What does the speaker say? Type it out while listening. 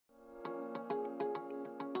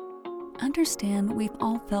Understand we've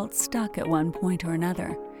all felt stuck at one point or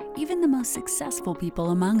another, even the most successful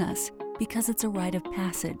people among us, because it's a rite of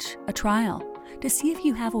passage, a trial, to see if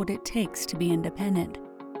you have what it takes to be independent.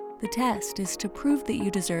 The test is to prove that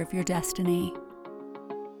you deserve your destiny.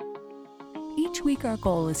 Each week our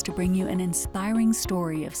goal is to bring you an inspiring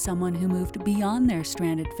story of someone who moved beyond their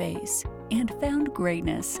stranded phase and found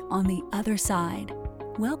greatness on the other side.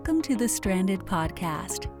 Welcome to the Stranded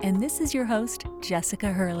Podcast, and this is your host,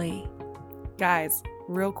 Jessica Hurley. Guys,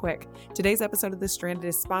 real quick, today's episode of The Stranded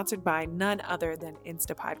is sponsored by none other than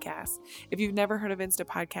Insta Podcasts. If you've never heard of Insta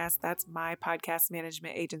Podcasts, that's my podcast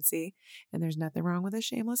management agency. And there's nothing wrong with a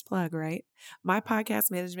shameless plug, right? My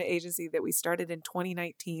podcast management agency that we started in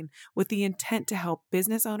 2019 with the intent to help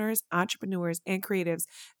business owners, entrepreneurs, and creatives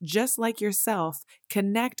just like yourself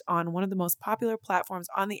connect on one of the most popular platforms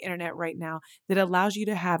on the internet right now that allows you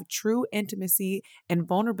to have true intimacy and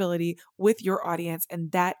vulnerability with your audience,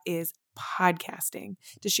 and that is podcasting,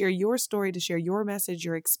 to share your story, to share your message,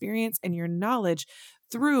 your experience, and your knowledge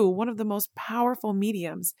through one of the most powerful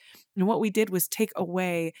mediums. And what we did was take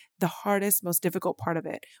away the hardest, most difficult part of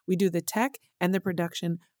it. We do the tech and the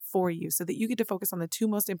production for you so that you get to focus on the two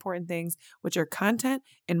most important things, which are content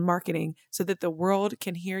and marketing, so that the world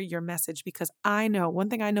can hear your message. Because I know, one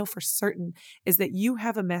thing I know for certain is that you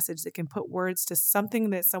have a message that can put words to something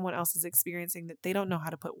that someone else is experiencing that they don't know how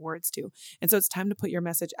to put words to. And so it's time to put your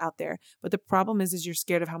message out there. But the problem is you're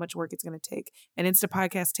scared of how much work it's going to take. And Insta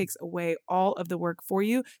Podcast takes away all of the work for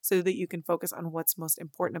you so that you can focus on what's most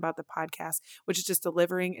important about the podcast, which is just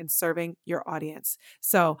delivering and serving your audience.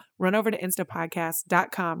 So run over to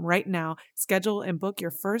instapodcast.com right now, schedule and book your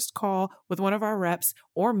first call with one of our reps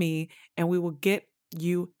or me, and we will get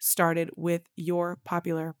you started with your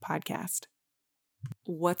popular podcast.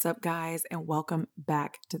 What's up, guys, and welcome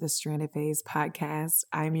back to the Stranded Phase podcast.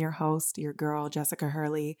 I'm your host, your girl, Jessica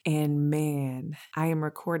Hurley, and man, I am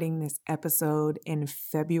recording this episode in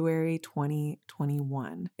February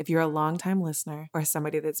 2021. If you're a longtime listener or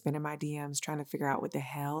somebody that's been in my DMs trying to figure out what the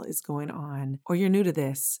hell is going on, or you're new to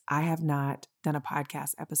this, I have not done a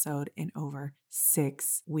podcast episode in over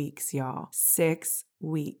 6 weeks, y'all. 6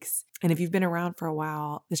 weeks. And if you've been around for a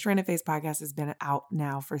while, the Stranded Phase podcast has been out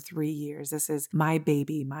now for 3 years. This is my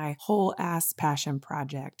baby, my whole ass passion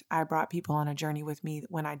project. I brought people on a journey with me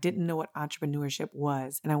when I didn't know what entrepreneurship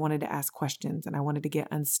was. And I wanted to ask questions and I wanted to get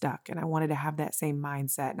unstuck and I wanted to have that same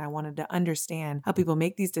mindset. And I wanted to understand how people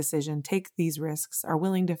make these decisions, take these risks, are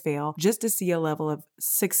willing to fail just to see a level of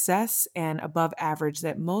success and above average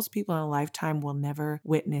that most people in a lifetime will never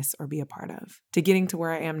witness or be a part of. To getting to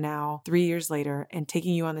where I am now, 3 years later, and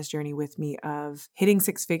taking you on this journey with me of hitting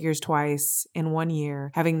 6 figures twice in 1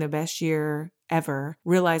 year, having the best year ever,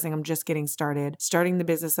 realizing I'm just getting started, starting the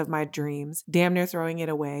business of my dreams, damn near throwing it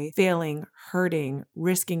away, failing, hurting,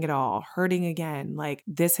 risking it all, hurting again. Like,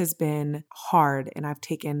 this has been hard, and I've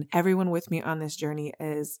taken everyone with me on this journey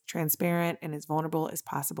as transparent and as vulnerable as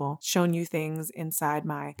possible, shown you things inside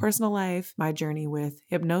my personal life, my journey with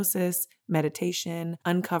hypnosis, meditation,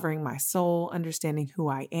 uncovering my soul, understanding who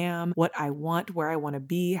I am, what I want, where I want to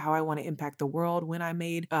be, how I want to impact the world, when I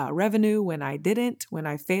made revenue, when I didn't, when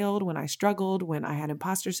I failed, when I struggled, when I had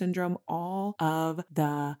imposter syndrome, all of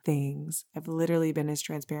the things. I've literally been as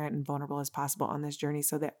transparent and vulnerable as possible on this journey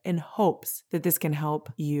so that in hopes that this can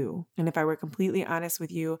help you. And if I were completely honest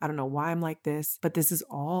with you, I don't know why I'm like this, but this is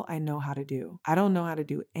all I know how to do. I don't know how to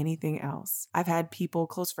do anything else. I've had people,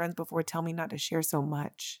 close friends before, tell me not to share so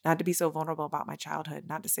much, not to be so vulnerable about my childhood,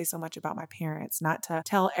 not to say so much about my parents, not to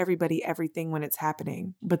tell everybody everything when it's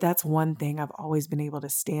happening. But that's one thing I've always been able to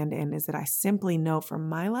stand in, is that I simply know from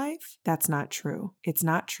my life that's not true. It's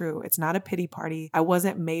not true. It's not a pity party. I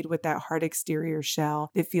wasn't made with that hard exterior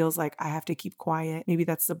shell that feels like I have to keep quiet. Maybe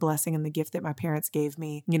that's the blessing and the gift that my parents gave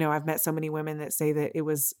me. You know, I've met so many women that say that it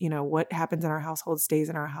was, what happens in our household stays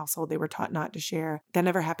in our household. They were taught not to share. That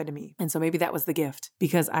never happened to me. And so maybe that was the gift,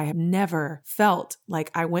 because I have never felt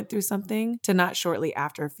like I went through something to not shortly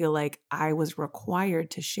after feel like I was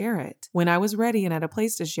required to share it when I was ready and at a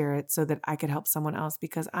place to share it so that I could help someone else,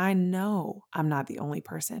 because I know I'm not the only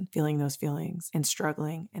person feeling those feelings and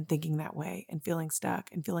struggling and thinking that way and feeling stuck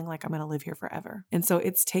and feeling like I'm going to live here forever. And so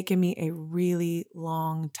it's taken me a really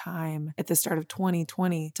long time at the start of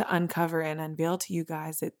 2020 to uncover and unveil to you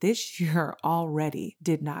guys that this year already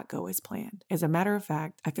did not go as planned. As a matter of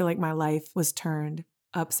fact, I feel like my life was turned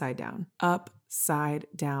upside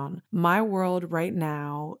down. My world right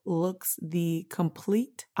now looks the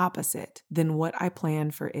complete opposite than what I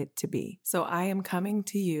planned for it to be. So I am coming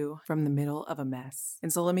to you from the middle of a mess.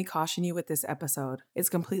 And so let me caution you with this episode. It's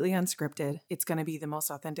completely unscripted. It's going to be the most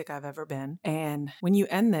authentic I've ever been. And when you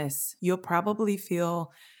end this, you'll probably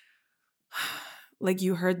feel Like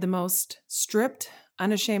you heard the most stripped,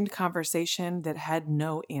 unashamed conversation that had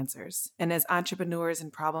no answers. And as entrepreneurs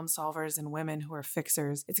and problem solvers and women who are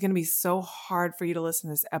fixers, it's going to be so hard for you to listen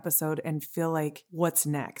to this episode and feel like, what's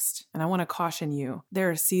next? And I want to caution you, there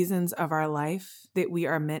are seasons of our life that we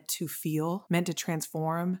are meant to feel, meant to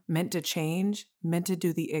transform, meant to change, meant to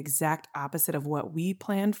do the exact opposite of what we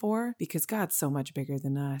planned for, because God's so much bigger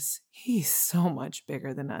than us. He's so much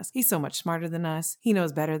bigger than us. He's so much smarter than us. He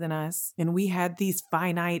knows better than us. And we had these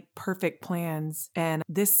finite, perfect plans. And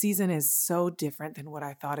this season is so different than what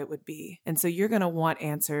I thought it would be. And so you're going to want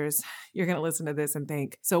answers. You're going to listen to this and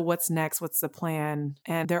think, so what's next? What's the plan?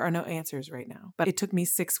 And there are no answers right now. But it took me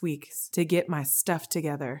 6 weeks to get my stuff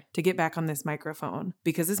together, to get back on this microphone,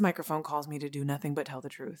 because this microphone calls me to do nothing but tell the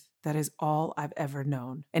truth. That is all I've ever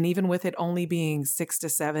known. And even with it only being 6,000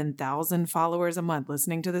 to 7,000 followers a month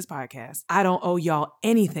listening to this podcast, I don't owe y'all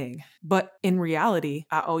anything. But in reality,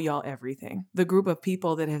 I owe y'all everything. The group of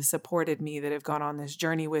people that have supported me, that have gone on this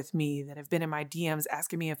journey with me, that have been in my DMs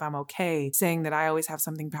asking me if I'm okay, saying that I always have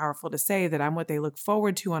something powerful to say, that I'm what they look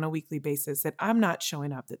forward to on a weekly basis, that I'm not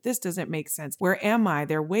showing up, that this doesn't make sense. Where am I?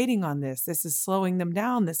 They're waiting on this. This is slowing them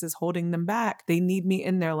down. This is holding them back. They need me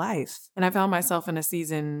in their life. And I found myself in a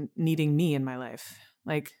season needing me in my life.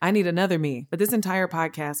 Like, I need another me. But this entire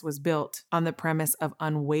podcast was built on the premise of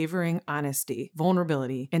unwavering honesty,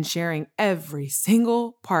 vulnerability, and sharing every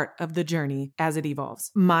single part of the journey as it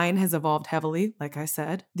evolves. Mine has evolved heavily, like I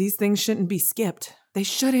said. These things shouldn't be skipped. They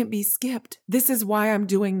shouldn't be skipped. This is why I'm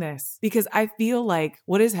doing this, because I feel like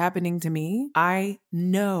what is happening to me, I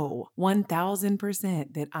know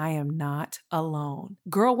 1000% that I am not alone.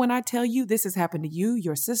 Girl, when I tell you this has happened to you,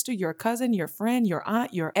 your sister, your cousin, your friend, your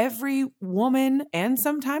aunt, your every woman, and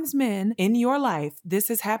sometimes men in your life, this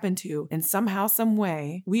has happened to. And somehow, some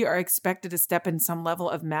way, we are expected to step in some level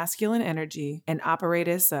of masculine energy and operate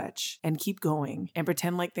as such and keep going and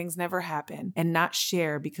pretend like things never happen and not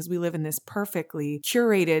share, because we live in this perfectly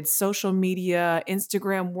curated social media,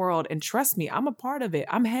 Instagram world. And trust me, I'm a part of it.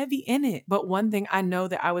 I'm heavy in it. But one thing I know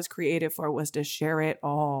that I was created for was to share it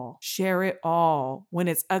all. Share it all. When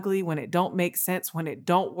it's ugly, when it don't make sense, when it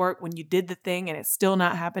don't work, when you did the thing and it's still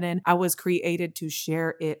not happening, I was created to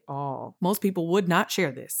share it all. Most people would not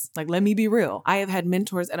share this. Like, let me be real. I have had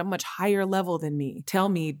mentors at a much higher level than me tell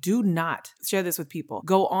me, do not share this with people.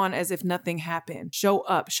 Go on as if nothing happened. Show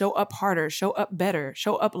up harder, show up better,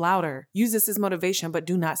 show up louder. Use this as motivation, but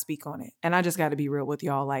do not speak on it. And I just got to be real with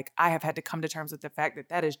y'all. Like, I have had to come to terms with the fact that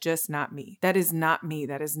that is just not me. That is not me.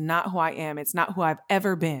 That is not who I am. It's not who I've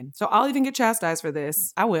ever been. So I'll even get chastised for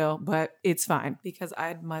this. I will, but it's fine, because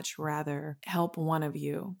I'd much rather help one of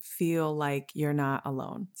you feel like you're not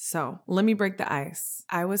alone. So let me break the ice.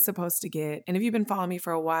 I was supposed to get, and if you've been following me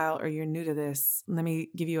for a while or you're new to this, let me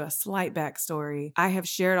give you a slight backstory. I have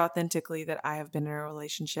shared authentically that I have been in a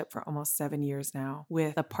relationship for almost 7 years now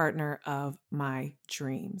with a partner of my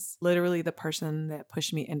dreams. Literally the person that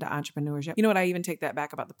pushed me into entrepreneurship. You know what? I even take that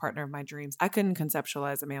back about the partner of my dreams. I couldn't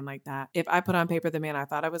conceptualize a man like that. If I put on paper the man I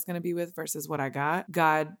thought I was going to be with versus what I got,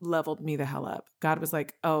 God leveled me the hell up. God was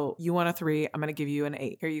like, oh, you want a 3? I'm going to give you an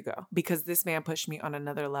 8. Here you go. Because this man pushed me on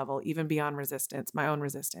another level, even beyond resistance, my own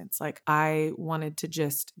resistance. Like, I wanted to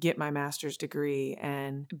just get my master's degree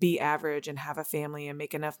and be average and have a family and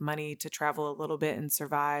make enough money to travel a little bit and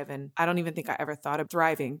survive. And I don't even think I ever thought of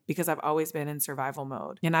thriving, because I've always been in survival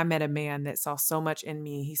mode. And I met a man that saw so much in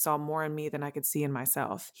me. He saw more in me than I could see in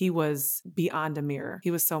myself. He was beyond a mirror.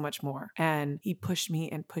 He was so much more. And he pushed me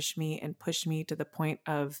and pushed me and pushed me to the point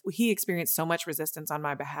of, he experienced so much resistance on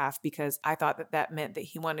my behalf, because I thought that that meant that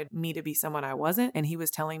he wanted me to be someone I wasn't. And he was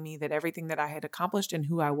telling me that everything that I had accomplished and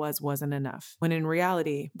who I was wasn't enough. When in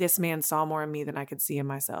reality, this man saw more in me than I could see in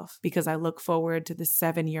myself, because I look forward to the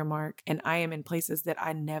 7-year mark and I am in places that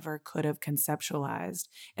I never could have conceptualized.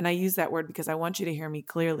 And I use that word because I want you to hear me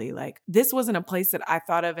clearly. Like, this wasn't a place that I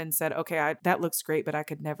thought of and said, okay, that looks great, but I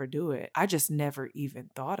could never do it. I just never even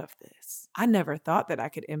thought of this. I never thought that I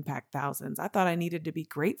could impact thousands. I thought I needed to be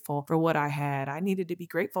grateful for what I had. I needed to be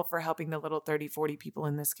grateful for helping the little 30, 40 people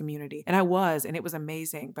in this community. And I was, and it was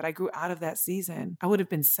amazing. But I grew out of that season. I would have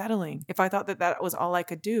been settling if I thought that that was all I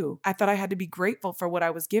could do. I thought I had to be grateful for what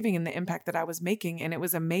I was giving and the impact that I was making. And it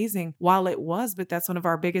was amazing while it was, but that's one of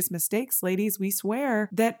our biggest mistakes, ladies. We swear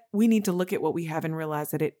that we need to look at what we have and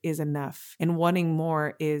realize that it is enough. And wanting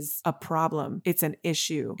more is a problem. It's an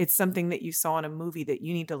issue. It's something that you saw in a movie that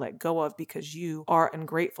you need to let go of because you are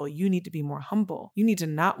ungrateful. You need to be more humble. You need to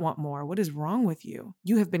not want more. What is wrong with you?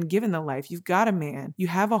 You have been given the life. You've got a man. You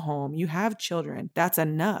have a home. You have children. That's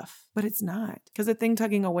enough. but it's not, because the thing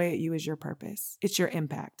tugging away at you is your purpose. It's your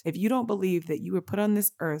impact. If you don't believe that you were put on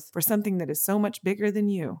this earth for something that is so much bigger than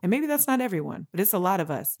you, and maybe that's not everyone, but it's a lot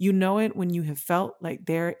of us. You know it when you have felt like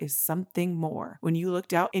there is something more. When you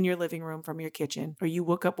looked out in your living room from your kitchen, or you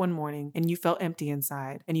woke up one morning and you felt empty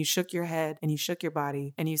inside, and you shook your head and you shook your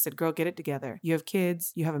body and you said, girl, get it together. You have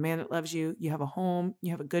kids, you have a man that loves you, you have a home,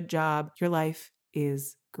 you have a good job, your life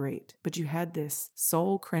is great. But you had this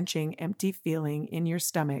soul-crunching, empty feeling in your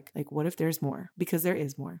stomach, like, what if there's more? Because there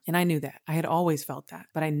is more. And I knew that. I had always felt that,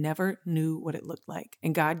 but I never knew what it looked like.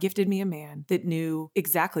 And God gifted me a man that knew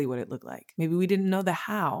exactly what it looked like. Maybe we didn't know the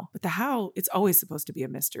how, but the how, it's always supposed to be a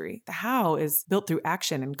mystery. The how is built through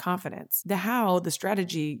action and confidence. The how, the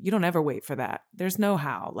strategy, you don't ever wait for that. There's no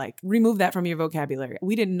how. Like, remove that from your vocabulary.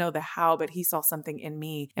 We didn't know the how, but he saw something in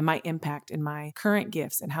me and my impact and my current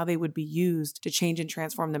gifts and how they would be used to change and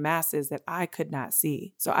transform the masses that I could not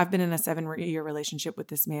see. So I've been in a 7-year relationship with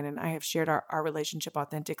this man, and I have shared our relationship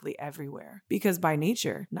authentically everywhere, because by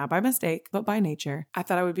nature, not by mistake, but by nature, I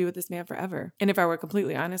thought I would be with this man forever. And if I were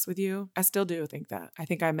completely honest with you, I still do think that. I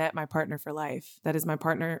think I met my partner for life. That is my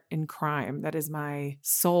partner in crime. That is my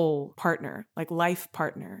soul partner, like life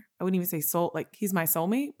partner. I wouldn't even say soul, like he's my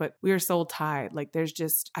soulmate, but we are soul tied. Like there's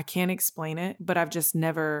just, I can't explain it, but I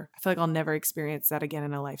feel like I'll never experience that again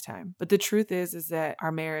in a lifetime. But the truth is that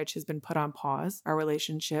our marriage has been put on pause. Our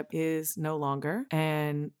relationship is no longer,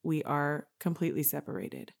 and we are completely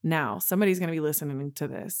separated. Now, somebody's going to be listening to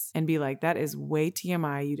this and be like, that is way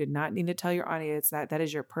TMI. You did not need to tell your audience that. That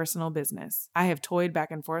is your personal business. I have toyed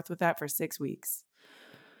back and forth with that for 6 weeks.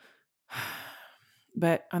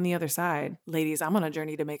 But on the other side, ladies, I'm on a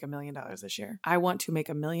journey to make $1 million this year. I want to make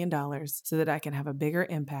 $1 million so that I can have a bigger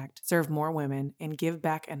impact, serve more women, and give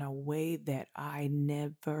back in a way that I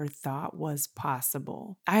never thought was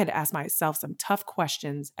possible. I had to ask myself some tough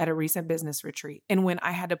questions at a recent business retreat. And when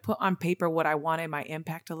I had to put on paper what I wanted my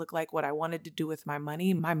impact to look like, what I wanted to do with my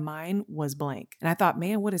money, my mind was blank. And I thought,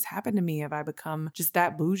 man, what has happened to me? Have I become just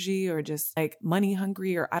that bougie or just like money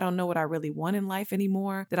hungry, or I don't know what I really want in life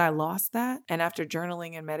anymore? That I lost that? And after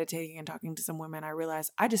journaling and meditating and talking to some women, I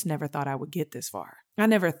realized I just never thought I would get this far. I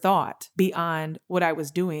never thought beyond what I was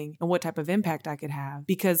doing and what type of impact I could have,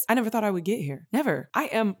 because I never thought I would get here. Never. I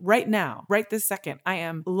am right now, right this second, I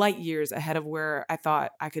am light years ahead of where I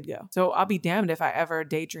thought I could go. So I'll be damned if I ever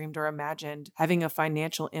daydreamed or imagined having a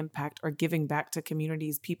financial impact or giving back to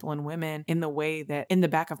communities, people, and women in the way that in the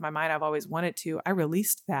back of my mind I've always wanted to. I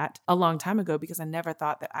released that a long time ago because I never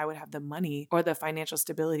thought that I would have the money or the financial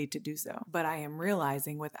stability to do so. But I am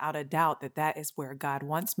realizing without a doubt that that is where God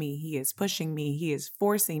wants me. He is pushing me. He is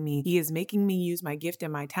forcing me. He is making me use my gift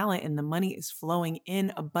and my talent, and the money is flowing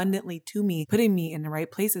in abundantly to me, putting me in the right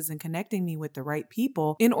places and connecting me with the right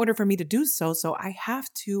people in order for me to do so. So I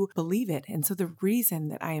have to believe it. And so the reason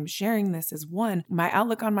that I am sharing this is, 1, my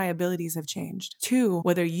outlook on my abilities have changed. 2,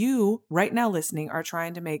 whether you right now listening are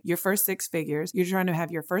trying to make your first 6 figures, you're trying to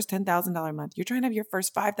have your first $10,000 month, you're trying to have your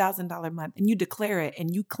first $5,000 month, and you declare it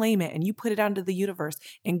and you claim it and you put it out into the universe,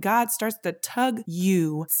 and God starts to tug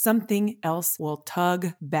you, something else will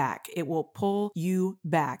tug back. It will pull you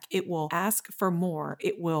back. It will ask for more.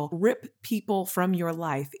 It will rip people from your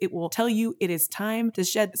life. It will tell you it is time to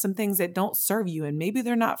shed some things that don't serve you. And maybe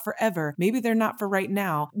they're not forever. Maybe they're not for right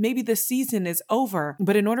now. Maybe the season is over.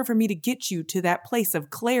 But in order for me to get you to that place of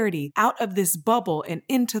clarity, out of this bubble and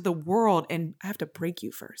into the world, and I have to break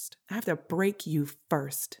you first. I have to break you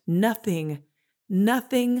first. Nothing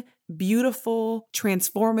beautiful,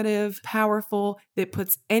 transformative, powerful that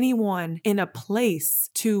puts anyone in a place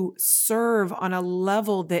to serve on a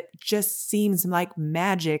level that just seems like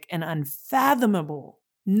magic and unfathomable.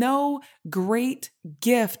 No great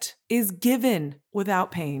gift is given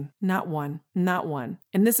without pain. Not one.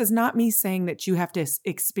 And this is not me saying that you have to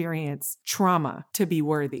experience trauma to be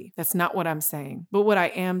worthy. That's not what I'm saying. But what I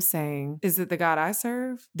am saying is that the God I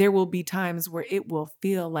serve, there will be times where it will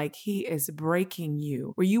feel like he is breaking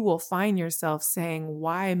you, where you will find yourself saying,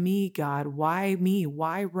 why me, God? Why me?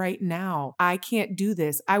 Why right now? I can't do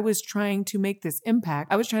this. I was trying to make this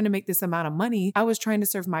impact. I was trying to make this amount of money. I was trying to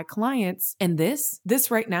serve my clients. And this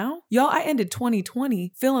right now, y'all, I ended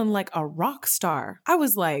 2020 feeling like a rock star. I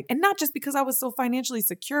was like, and not just because I was so financially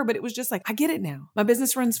secure, but it was just like, I get it now. My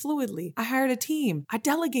business runs fluidly. I hired a team. I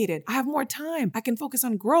delegated. I have more time. I can focus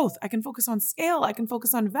on growth. I can focus on scale. I can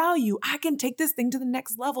focus on value. I can take this thing to the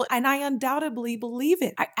next level. And I undoubtedly believe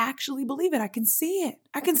it. I actually believe it. I can see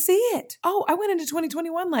it. Oh, I went into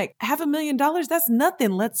 2021 like $500,000. That's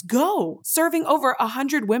nothing. Let's go. Serving over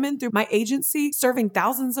 100 women through my agency, serving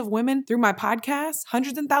thousands of women through my podcast,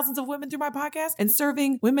 hundreds and thousands of women through my podcast, and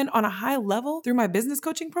serving women on a high level through my business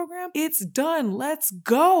coaching program? It's done. Let's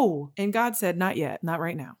go. And God said, not yet, not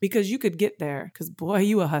right now, because you could get there. Because boy,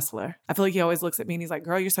 you a hustler. I feel like he always looks at me and he's like,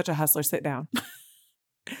 girl, you're such a hustler. Sit down.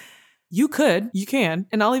 You can,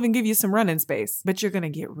 and I'll even give you some running space, but you're going to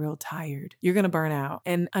get real tired. You're going to burn out.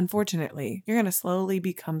 And unfortunately, you're going to slowly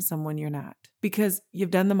become someone you're not because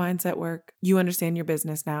you've done the mindset work. You understand your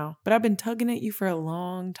business now, but I've been tugging at you for a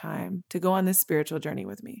long time to go on this spiritual journey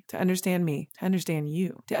with me, to understand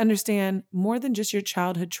you, to understand more than just your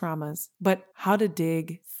childhood traumas, but how to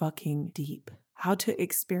dig fucking deep. How to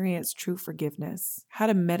experience true forgiveness, how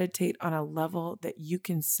to meditate on a level that you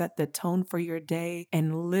can set the tone for your day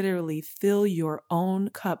and literally fill your own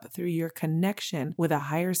cup through your connection with a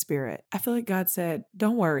higher spirit. I feel like God said,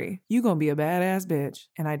 don't worry, you're going to be a badass bitch.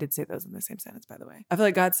 And I did say those in the same sentence, by the way. I feel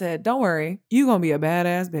like God said, don't worry, you're going to be a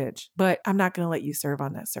badass bitch, but I'm not going to let you serve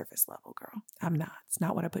on that surface level, girl. I'm not. It's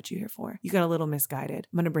not what I put you here for. You got a little misguided.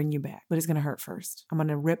 I'm going to bring you back, but it's going to hurt first. I'm going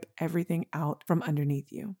to rip everything out from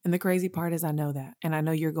underneath you. And the crazy part is I know that. And I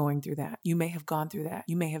know you're going through that. You may have gone through that.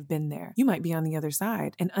 You may have been there. You might be on the other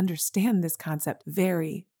side and understand this concept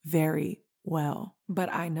very, very well.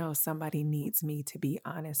 But I know somebody needs me to be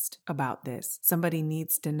honest about this. Somebody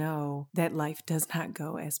needs to know that life does not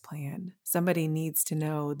go as planned. Somebody needs to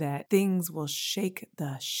know that things will shake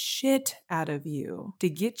the shit out of you to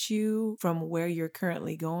get you from where you're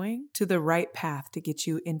currently going to the right path to get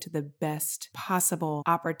you into the best possible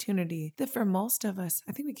opportunity that for most of us,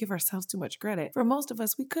 I think we give ourselves too much credit. For most of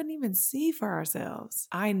us, we couldn't even see for ourselves.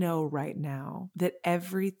 I know right now that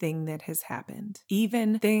everything that has happened,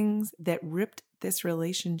 even things that ripped this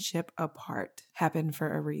relationship apart, happened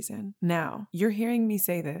for a reason. Now, you're hearing me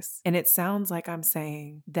say this, and it sounds like I'm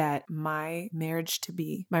saying that my marriage to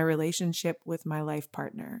be, my relationship with my life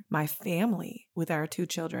partner, my family with our 2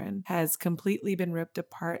 children has completely been ripped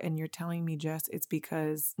apart, and you're telling me, Jess, it's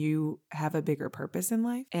because you have a bigger purpose in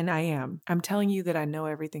life? And I am. I'm telling you that I know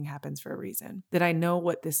everything happens for a reason, that I know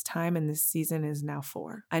what this time and this season is now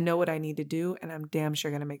for. I know what I need to do, and I'm damn sure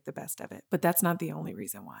going to make the best of it. But that's not the only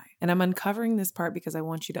reason why. And I'm uncovering this part because I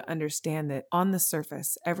want you to understand that on the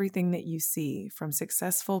surface, everything that you see, from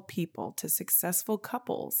successful people to successful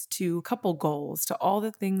couples to couple goals to all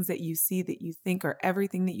the things that you see that you think are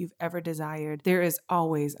everything that you've ever desired, there is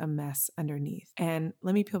always a mess underneath. And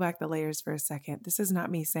let me peel back the layers for a second. This is not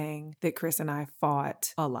me saying that Chris and I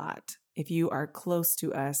fought a lot. If you are close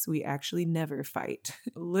to us, we actually never fight.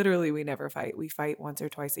 Literally, we never fight. We fight once or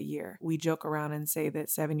twice a year. We joke around and say that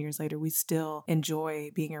 7 years later, we still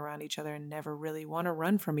enjoy being around each other and never really want to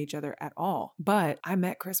run from each other at all. But I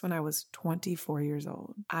met Chris when I was 24 years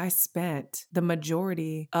old. I spent the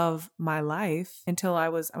majority of my life until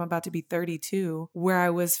I'm about to be 32, where I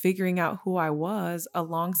was figuring out who I was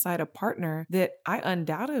alongside a partner that I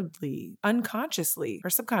undoubtedly, unconsciously or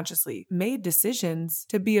subconsciously made decisions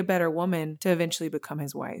to be a better woman to eventually become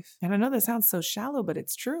his wife. And I know that sounds so shallow, but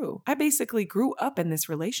it's true. I basically grew up in this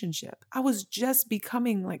relationship. I was just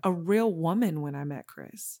becoming like a real woman when I met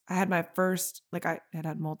Chris. I had my first, I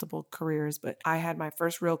had multiple careers, but I had my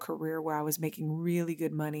first real career where I was making really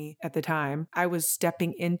good money at the time. I was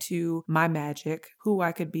stepping into my magic, who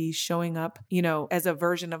I could be, showing up, as a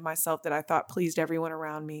version of myself that I thought pleased everyone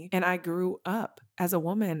around me. And I grew up as a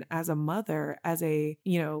woman, as a mother,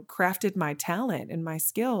 crafted my talent and my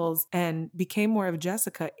skills and became more of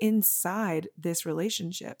Jessica inside this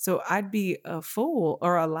relationship. So I'd be a fool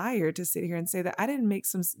or a liar to sit here and say that I didn't make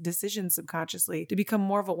some decisions subconsciously to become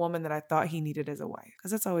more of a woman that I thought he needed as a wife.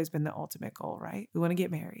 Because that's always been the ultimate goal, right? We want to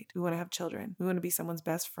get married. We want to have children. We want to be someone's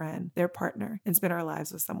best friend, their partner, and spend our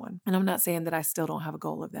lives with someone. And I'm not saying that I still don't have a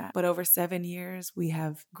goal of that. But over 7 years, we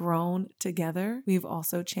have grown together. We've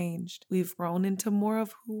also changed. We've grown into more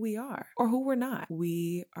of who we are or who we're not.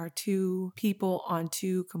 We are 2 people on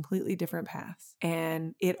 2 completely different paths.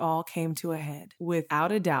 And it all came to a head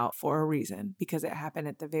without a doubt for a reason, because it happened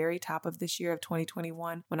at the very top of this year of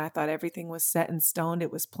 2021 when I thought everything was set in stone.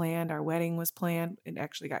 It was planned. Our wedding was planned. It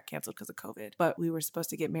actually got canceled because of COVID, but we were supposed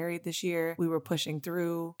to get married this year. We were pushing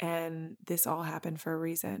through, and this all happened for a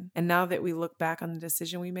reason. And now that we look back on the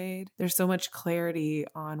decision we made, there's so much clarity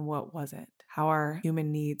on what wasn't, how our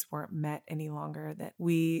human needs weren't met any longer, that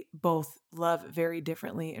we both love very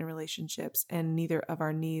differently in relationships and neither of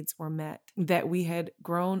our needs were met, that we had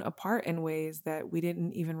grown apart in ways that we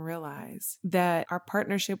didn't even realize, that our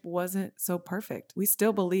partnership wasn't so perfect. We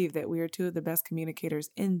still believe that we are 2 of the best communicators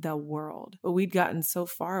in the world, but we'd gotten so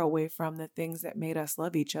far away from the things that made us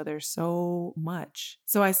love each other so much.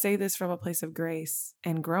 So I say this from a place of grace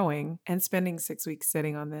and growing and spending 6 weeks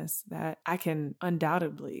sitting on this, that I can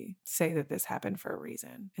undoubtedly say that this happened for a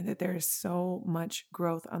reason and that there is so so much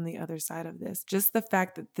growth on the other side of this. Just the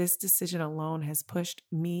fact that this decision alone has pushed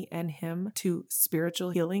me and him to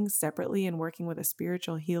spiritual healing separately and working with a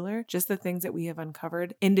spiritual healer, just the things that we have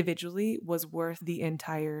uncovered individually was worth the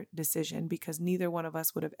entire decision, because neither one of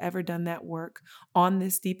us would have ever done that work on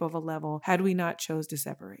this deep of a level had we not chose to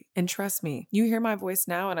separate. And trust me, you hear my voice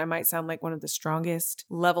now and I might sound like one of the strongest,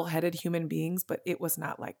 level-headed human beings, but it was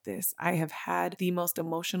not like this. I have had the most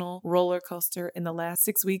emotional roller coaster in the last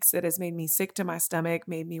 6 weeks that has made me sick to my stomach,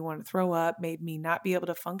 made me want to throw up, made me not be able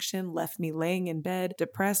to function, left me laying in bed,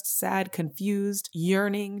 depressed, sad, confused,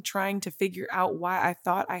 yearning, trying to figure out why I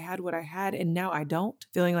thought I had what I had and now I don't,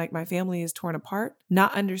 feeling like my family is torn apart,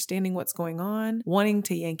 not understanding what's going on, wanting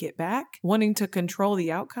to yank it back, wanting to control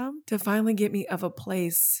the outcome, to finally get me of a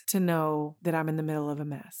place to know that I'm in the middle of a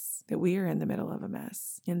mess, that we are in the middle of a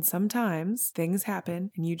mess. And sometimes things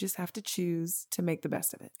happen and you just have to choose to make the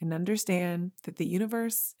best of it and understand that the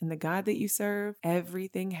universe and the God that you serve,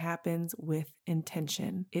 everything happens with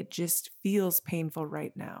intention. It just feels painful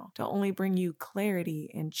right now to only bring you clarity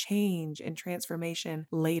and change and transformation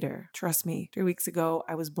later. Trust me, 3 weeks ago,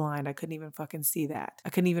 I was blind. I couldn't even fucking see that. I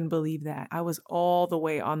couldn't even believe that. I was all the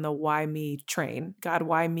way on the why me train. God,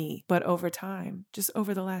 why me? But over time, just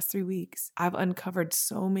over the last 3 weeks, I've uncovered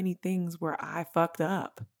so many things where I fucked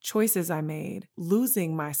up. Choices I made,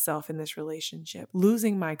 losing myself in this relationship,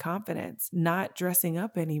 losing my confidence, not dressing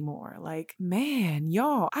up anymore. Like, man,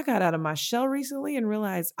 y'all, I got out of my shell recently and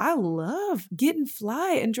realized I love getting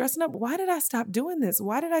fly and dressing up. Why did I stop doing this?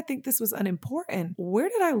 Why did I think this was unimportant? Where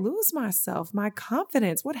did I lose myself? My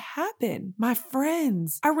confidence? What happened? My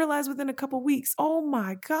friends? I realized within a couple weeks, oh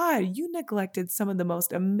my God, you neglected some of the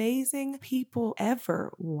most amazing people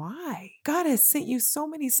ever. Why? God has sent you so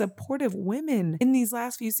many supportive women in these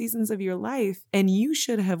last few seasons of your life, and you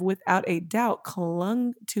should have without a doubt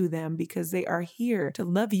clung to them because they are here to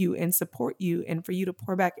love you and support you and for you to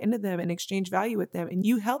pour back into them and exchange value with them. And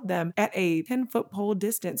you held them at a 10-foot pole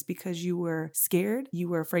distance because you were scared. You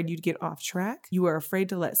were afraid you'd get off track. You were afraid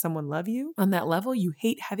to let someone love you. On that level, you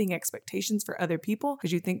hate having expectations for other people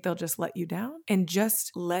because you think they'll just let you down. And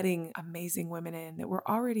just letting amazing women in that were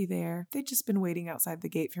already there. They'd just been waiting outside the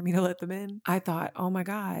gate for me to let them in. I thought, oh my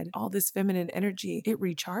God, all this feminine energy, it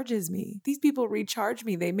recharges me. These people recharge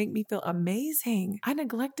me. They make me feel amazing. I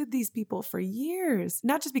neglected these people for years,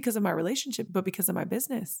 not just because of my relationship, but because of my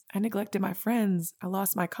business. I neglected my friends. I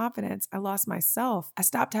lost my confidence. I lost myself. I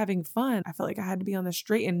stopped having fun. I felt like I had to be on the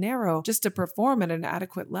straight and narrow just to perform at an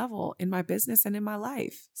adequate level in my business and in my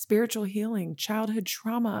life. Spiritual healing, childhood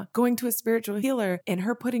trauma, going to a spiritual healer and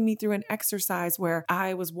her putting me through an exercise where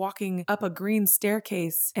I was walking up a green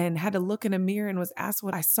staircase and had to look in a mirror and was asked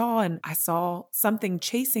what I saw. And I saw something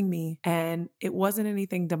chasing me and it wasn't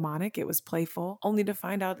anything demonic. It was playful, only to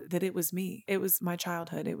find out that it was me. It was my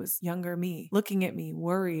childhood. It was younger me looking at me,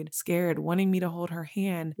 worried, scared, wanting me to hold her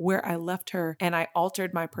hand where I left her. And I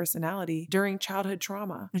altered my personality during childhood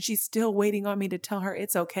trauma. And she's still waiting on me to tell her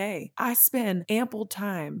it's okay. I spend ample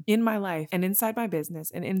time in my life and inside my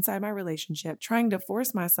business and inside my relationship trying to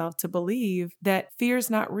force myself to believe that fear's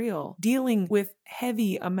not real, dealing with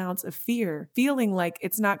heavy amounts of fear, feeling like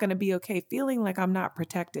it's not going to be okay, feeling like I'm not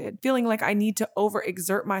protected, feeling like I need to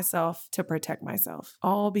overexert myself to protect myself,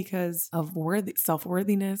 all because of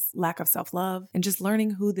self-worthiness, lack of self-love, and just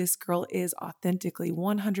learning who this girl is authentically,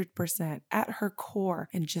 100% at her core,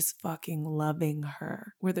 and just fucking loving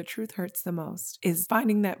her. Where the truth hurts the most is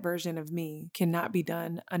finding that version of me cannot be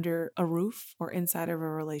done under a roof or inside of a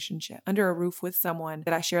relationship, under a roof with someone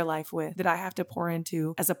that I share life with, that I have to pour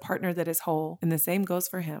into as a partner that is whole. And the same goes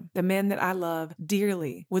for him. The man that I love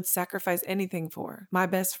dearly, would sacrifice anything for, my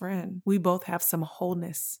best friend. We both have some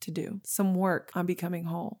wholeness to do, some work on becoming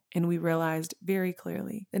whole. And we realized very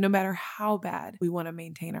clearly that no matter how bad we want to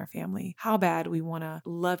maintain our family, how bad we want to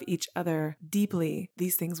love each other deeply,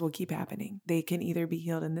 these things will keep happening. They can either be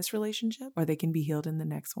healed in this relationship or they can be healed in the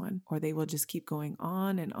next one, or they will just keep going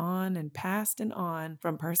on and past and on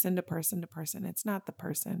from person to person to person. It's not the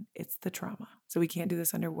person, it's the trauma. So we can't do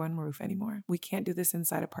this under one roof anymore. We can't do this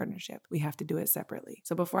inside a partnership. We have to do it separately.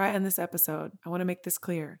 So before I end this episode, I want to make this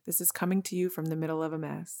clear. This is coming to you from the middle of a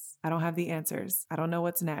mess. I don't have the answers. I don't know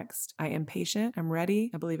what's next. I am patient. I'm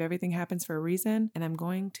ready. I believe everything happens for a reason. And I'm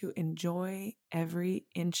going to enjoy every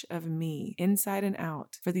inch of me, inside and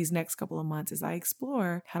out, for these next couple of months as I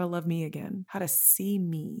explore how to love me again, how to see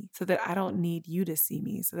me so that I don't need you to see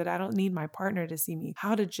me, so that I don't need my partner to see me,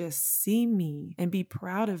 how to just see me and be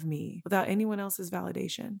proud of me without anyone else's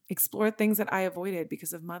validation. Explore things that I I avoided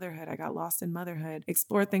because of motherhood. I got lost in motherhood.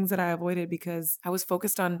 Explore things that I avoided because I was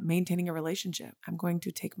focused on maintaining a relationship. I'm going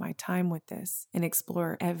to take my time with this and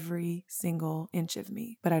explore every single inch of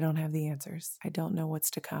me. But I don't have the answers. I don't know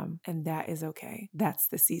what's to come. And that is okay. That's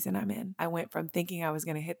the season I'm in. I went from thinking I was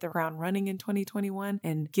going to hit the ground running in 2021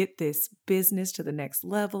 and get this business to the next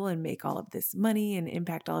level and make all of this money and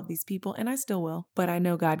impact all of these people. And I still will. But I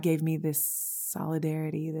know God gave me this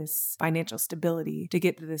solidarity, this financial stability to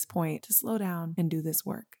get to this point, to slow down and do this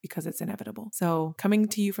work because it's inevitable. So coming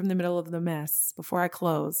to you from the middle of the mess, before I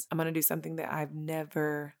close, I'm going to do something that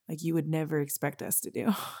you would never expect us to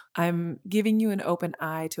do. I'm giving you an open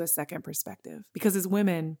eye to a second perspective because as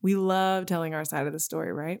women, we love telling our side of the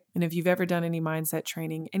story, right? And if you've ever done any mindset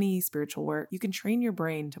training, any spiritual work, you can train your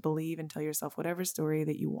brain to believe and tell yourself whatever story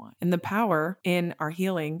that you want. And the power in our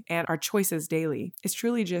healing and our choices daily is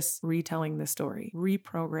truly just retelling the story,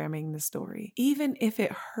 reprogramming the story. Even if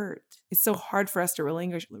it hurt, it's so hard for us to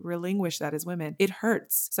relinquish that as women. It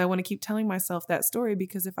hurts. So I want to keep telling myself that story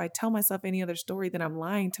because if I tell myself any other story, then I'm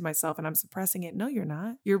lying to myself and I'm suppressing it. No, you're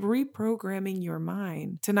not. You're reprogramming your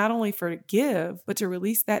mind to not only forgive, but to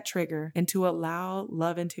release that trigger and to allow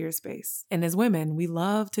love into your space. And as women, we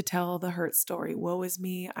love to tell the hurt story. Woe is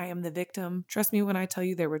me. I am the victim. Trust me when I tell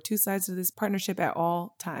you there were two sides to this partnership at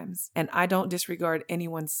all times. And I don't disregard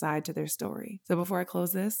anyone's side to their story. So before I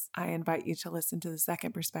close this, I invite you to listen to the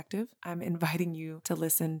second perspective. I'm inviting you to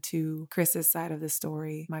listen to Chris's side of the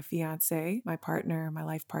story. My fiance, my partner, my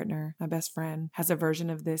life partner, my best friend has a version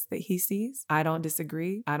of this that he sees. I don't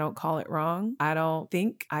disagree. I don't call it wrong. I don't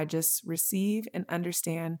think. I just receive and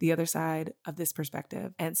understand the other side of this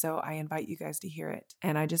perspective. And so I invite you guys to hear it.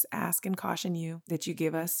 And I just ask and caution you that you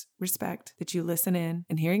give us respect, that you listen in.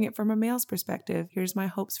 And hearing it from a male's perspective, here's my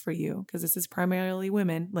hopes for you, because this is primarily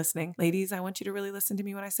women listening. Ladies, I want you to really listen to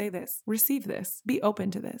me when I say this. Receive this. Be open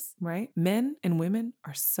to this, right? Men and women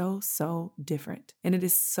are so different. And it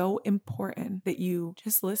is so important that you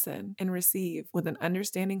just listen and receive with an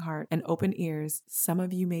understanding heart and open ears. Some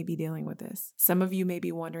of you may be dealing with this. Some of you may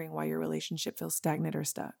be wondering why your relationship feels stagnant or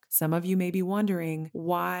stuck. Some of you may be wondering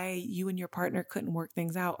why you and your partner couldn't work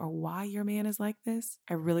things out or why your man is like this.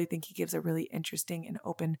 I really think he gives a really interesting and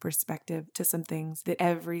open perspective to some things that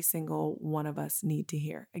every single one of us need to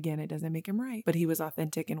hear. Again, it doesn't make him right, but he was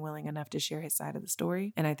authentic and willing enough to share his side of the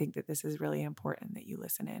story. And I think that this is really important that you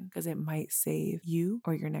listen in because it might save you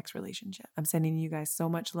or your next relationship. I'm sending you guys so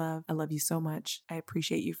much love. I love you so much. I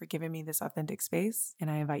appreciate you for giving me this authentic space. And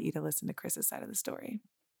I invite you to listen to Chris's side of the story.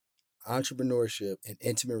 Entrepreneurship and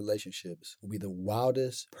intimate relationships will be the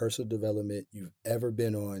wildest personal development you've ever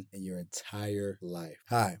been on in your entire life.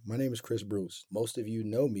 Hi, my name is Chris Bruce. Most of you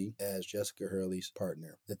know me as Jessica Hurley's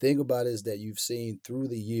partner. The thing about it is that you've seen through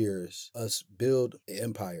the years us build an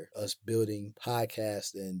empire, us building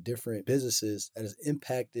podcasts and different businesses that has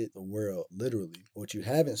impacted the world, literally. What you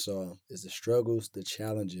haven't saw is the struggles, the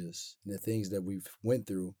challenges, and the things that we've went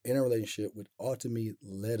through in a relationship which ultimately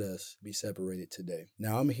led us to be separated today.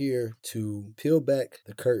 Now I'm here to peel back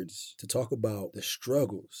the curtains, to talk about the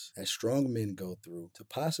struggles that strong men go through, to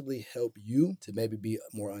possibly help you to maybe be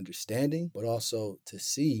more understanding, but also to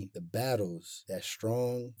see the battles that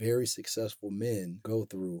strong, very successful men go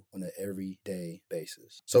through on an everyday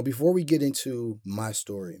basis. So before we get into my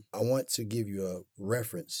story, I want to give you a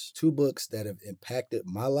reference, 2 books that have impacted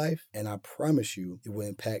my life, and I promise you it will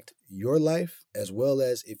impact your life, as well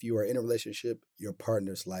as if you are in a relationship, your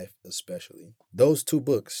partner's life especially. Those 2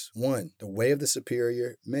 books, 1, The Way of the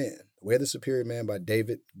Superior Man. The Way of the Superior Man by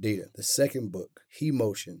David Deida. The second book, He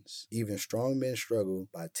Motions, Even Strong Men Struggle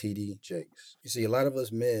by T.D. Jakes. You see, a lot of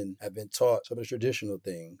us men have been taught some of the traditional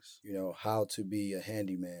things, how to be a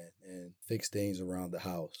handyman and fix things around the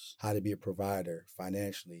house, how to be a provider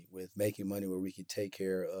financially with making money where we can take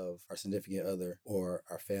care of our significant other or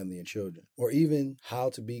our family and children, or even how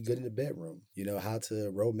to be good in the bedroom, how to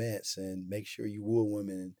romance and make sure you woo a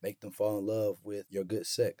woman and make them fall in love with your good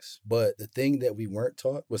sex. But the thing that we weren't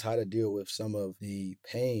taught was how to deal with some of the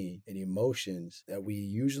pain and emotions that we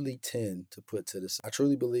usually tend to put to the side. I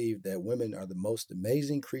truly believe that women are the most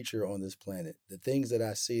amazing creature on this planet. The things that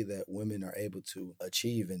I see that women are able to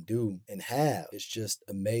achieve and do and have is just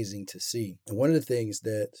amazing to see. And one of the things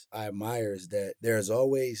that I admire is that there has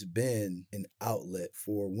always been an outlet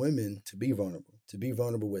for women to be vulnerable. to be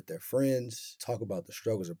vulnerable with their friends, talk about the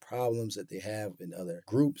struggles or problems that they have in other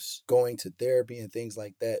groups, going to therapy and things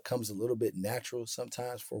like that comes a little bit natural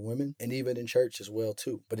sometimes for women and even in church as well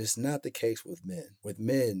too. But it's not the case with men. With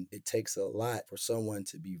men, it takes a lot for someone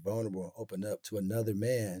to be vulnerable and open up to another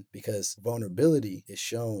man because vulnerability is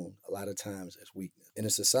shown a lot of times as weakness. In a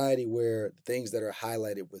society where things that are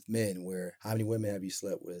highlighted with men, where how many women have you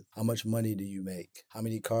slept with? How much money do you make? How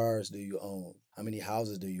many cars do you own? How many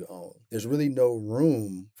houses do you own? There's really no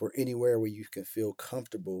room for anywhere where you can feel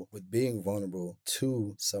comfortable with being vulnerable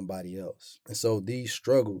to somebody else. And so these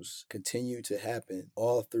struggles continue to happen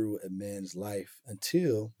all through a man's life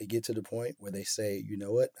until it gets to the point where they say, you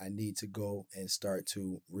know what, I need to go and start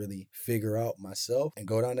to really figure out myself and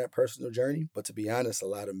go down that personal journey. But to be honest, a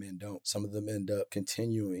lot of men don't. Some of them end up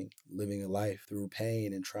continuing living a life through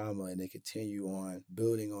pain and trauma, and they continue on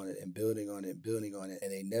building on it and building on it and building on it,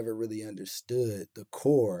 and they never really understood the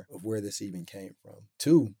core of where this even came from.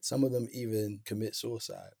 2, some of them even commit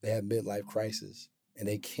suicide. They have midlife crisis, and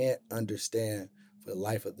they can't understand for the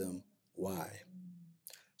life of them why.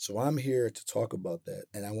 So I'm here to talk about that,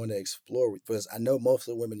 and I want to explore because I know most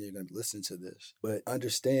of the women are going to listen to this, but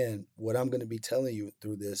understand what I'm going to be telling you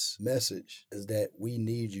through this message is that we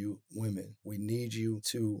need you women. We need you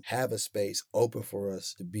to have a space open for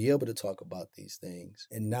us to be able to talk about these things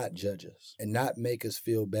and not judge us and not make us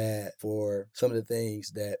feel bad for some of the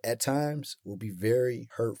things that at times will be very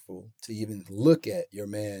hurtful to even look at your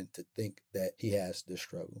man to think that he has this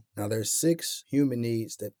struggle. Now, there's 6 human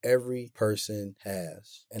needs that every person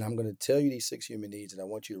has. And I'm going to tell you these 6 human needs, and I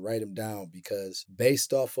want you to write them down because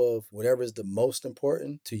based off of whatever is the most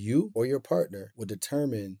important to you or your partner will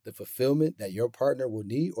determine the fulfillment that your partner will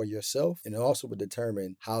need or yourself, and it also will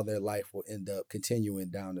determine how their life will end up continuing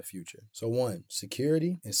down the future. So 1,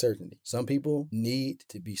 security and certainty. Some people need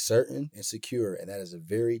to be certain and secure, and that is a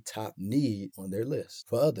very top need on their list.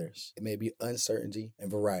 For others, it may be uncertainty and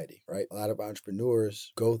variety, right? A lot of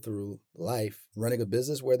entrepreneurs go through life running a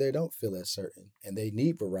business where they don't feel as certain, and they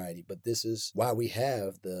need variety, but this is why we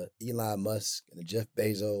have the Elon Musk and the Jeff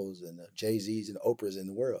Bezos and the Jay-Z's and the Oprahs in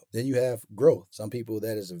the world. Then you have growth. Some people,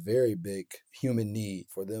 that is a very big human need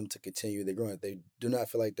for them to continue their growing. If they do not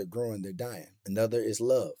feel like they're growing, they're dying. Another is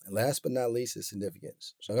love. And last but not least is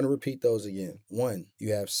significance. So I'm going to repeat those again. 1,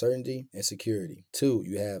 you have certainty and security. 2,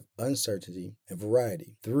 you have uncertainty and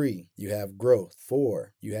variety. 3, you have growth.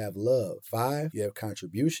 4, you have love. 5, you have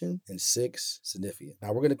contribution. And 6, significant. Now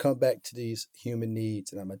we're going to come back to these human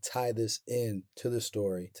needs, and I'm going to tie this in to the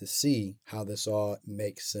story to see how this all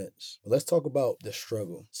makes sense. But let's talk about the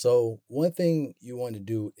struggle. So one thing you want to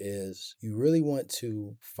do is you really want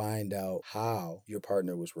to find out how your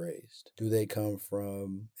partner was raised. Do they come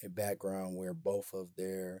from a background where both of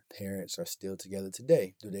their parents are still together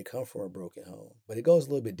today? Do they come from a broken home? But it goes a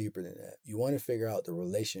little bit deeper than that. You want to figure out the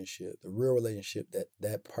relationship, the real relationship that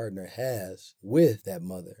that partner has with that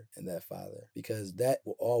mother and that father, because that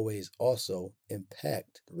will always also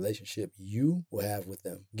impact the relationship you will have with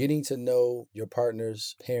them. Getting to know your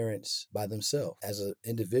partner's parents by themselves as an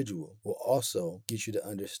individual will also get you to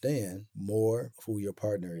understand more of who your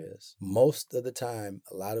partner is. Most of the time,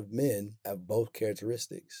 a lot of men have both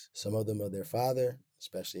characteristics. Some of them are their father,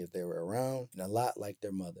 especially if they were around, and a lot like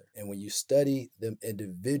their mother. And when you study them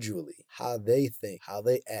individually, how they think, how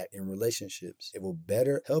they act in relationships, it will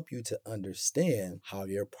better help you to understand how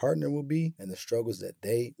your partner will be and the struggles that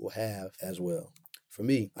they will have as well. For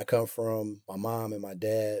me, I come from my mom and my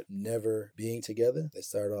dad never being together. They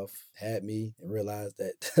started off, had me, and realized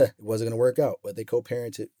that it wasn't going to work out, but they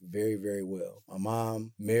co-parented very, very well. My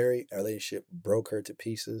mom married, our relationship broke her to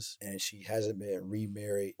pieces, and she hasn't been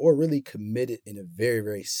remarried or really committed in a very,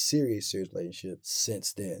 very serious relationship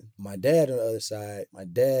since then. My dad, on the other side, my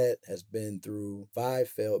dad has been through 5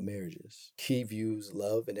 failed marriages. He views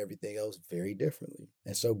love and everything else very differently.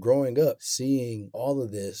 And so growing up, seeing all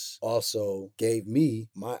of this also gave me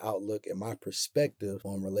my outlook and my perspective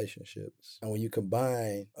on relationships. And when you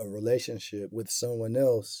combine a relationship with someone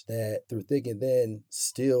else that through thick and thin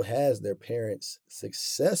still has their parents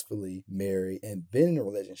successfully married and been in a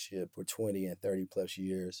relationship for 20 and 30 plus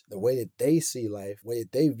years, the way that they see life, the way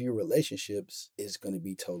that they view relationships is going to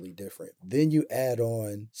be totally different. Then you add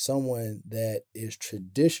on someone that is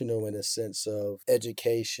traditional in a sense of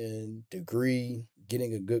education, degree,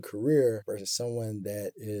 getting a good career versus someone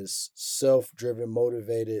that is self-driven,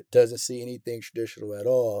 motivated, doesn't see anything traditional at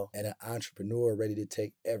all, and an entrepreneur ready to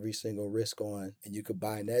take every single risk on, and you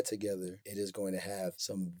combine that together, it is going to have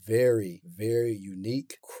some very, very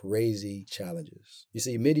unique, crazy challenges. You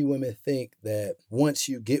see, many women think that once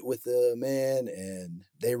you get with a man and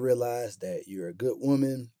they realize that you're a good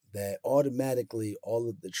woman, that automatically all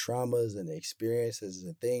of the traumas and the experiences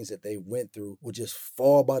and things that they went through will just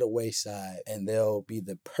fall by the wayside and they'll be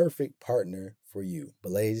the perfect partner for you.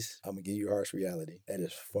 But ladies, I'm going to give you a harsh reality. That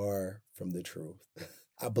is far from the truth.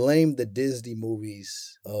 I blame the Disney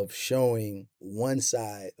movies of showing one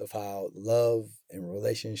side of how love and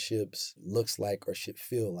relationships looks like or should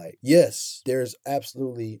feel like. Yes, there's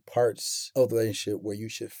absolutely parts of the relationship where you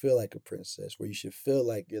should feel like a princess, where you should feel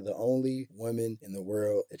like you're the only woman in the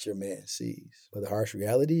world that your man sees. But the harsh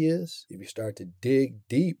reality is, if you start to dig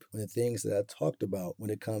deep on the things that I talked about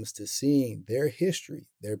when it comes to seeing their history,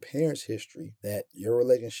 their parents' history, that your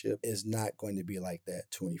relationship is not going to be like that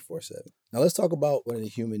 24/7. Now let's talk about one of the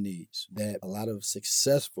human needs that a lot of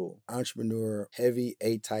successful entrepreneur, heavy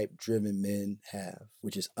A-type driven men have,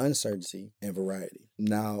 which is uncertainty and variety.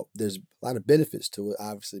 Now, there's a lot of benefits to it,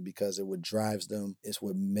 obviously, because it what drives them. It's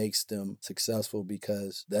what makes them successful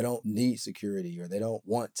because they don't need security or they don't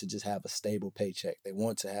want to just have a stable paycheck. They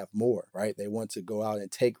want to have more, right? They want to go out and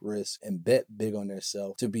take risks and bet big on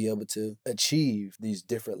themselves to be able to achieve these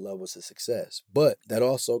different levels of success. But that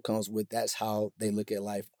also comes with that's how they look at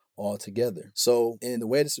life altogether. So in The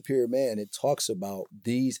Way of the Superior Man, it talks about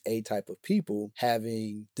these A-type of people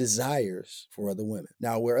having desires for other women.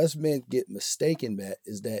 Now, where us men get mistaken at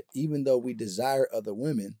is that even though we desire other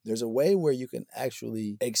women, there's a way where you can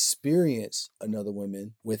actually experience another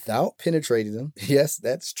woman without penetrating them. Yes,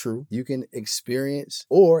 that's true. You can experience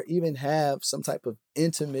or even have some type of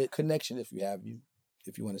intimate connection if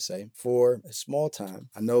you want to say, for a small time.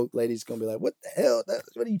 I know ladies gonna be like, what the hell?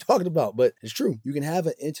 What are you talking about? But it's true. You can have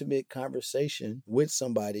an intimate conversation with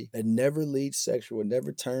somebody that never leads sexual,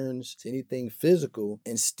 never turns to anything physical,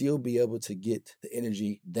 and still be able to get the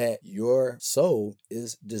energy that your soul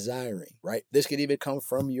is desiring, right? This could even come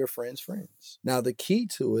from your friend's friends. Now, the key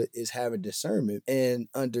to it is having discernment and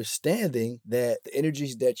understanding that the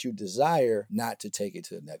energies that you desire, not to take it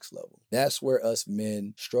to the next level. That's where us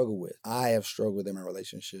men struggle with. I have struggled in my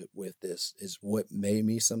relationship with this, is what made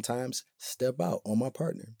me sometimes step out on my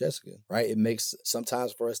partner, Jessica, right? It makes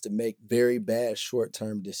sometimes for us to make very bad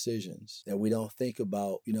short-term decisions that we don't think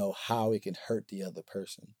about, how it can hurt the other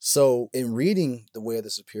person. So in reading The Way of the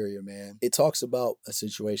Superior Man, it talks about a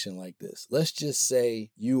situation like this. Let's just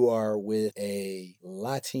say you are with a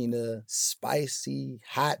Latina, spicy,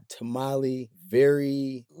 hot tamale,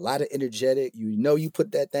 very, lot of energetic. You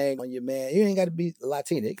put that thing on your man. You ain't got to be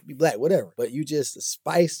Latina. It could be black, whatever. But you just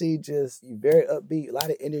spicy, you very upbeat, a lot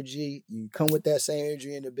of energy. You come with that same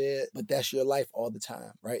energy in the bed, but that's your life all the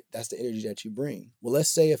time, right? That's the energy that you bring. Well, let's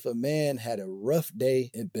say if a man had a rough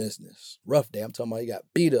day in business, rough day, I'm talking about he got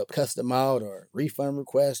beat up, cussed him out, or refund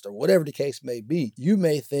request, or whatever the case may be, you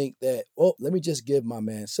may think that, let me just give my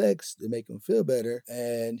man sex to make him feel better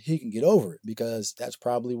and he can get over it, because that's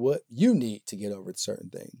probably what you need to get over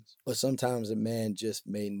certain things. But sometimes a man just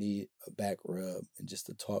may need a back rub and just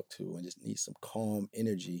to talk to and just need some calm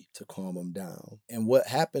energy to calm him down. And what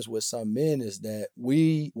happens with some men is that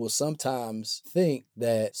we will sometimes think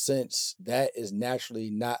that since that is naturally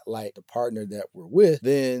not like the partner that we're with,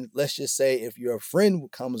 then let's just say if your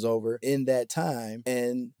friend comes over in that time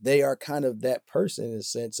and they are kind of that person in a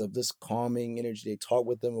sense of this calming energy, they talk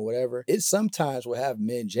with them or whatever, it sometimes will have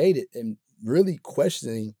men jaded and really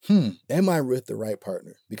questioning, am I with the right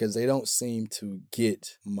partner? Because they don't seem to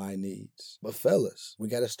get my needs. But fellas, we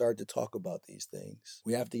got to start to talk about these things.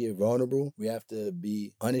 We have to get vulnerable. We have to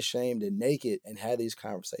be unashamed and naked and have these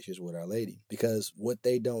conversations with our lady, because what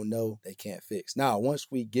they don't know, they can't fix. Now, once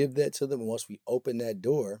we give that to them and once we open that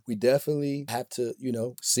door, we definitely have to,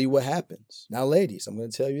 see what happens. Now, ladies, I'm going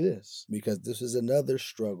to tell you this, because this is another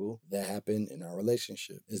struggle that happened in our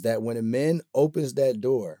relationship, is that when a man opens that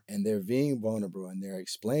door and they're being vulnerable and they're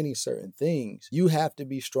explaining certain things, you have to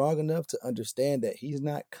be strong enough to understand that he's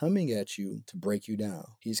not coming at you to break you down.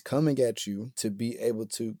 He's coming at you to be able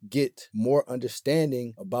to get more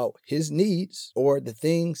understanding about his needs or the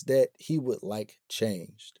things that he would like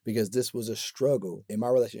changed, because this was a struggle in my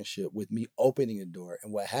relationship with me opening the door.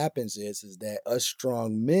 And what happens is that us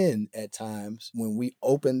strong men at times, when we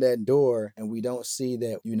open that door and we don't see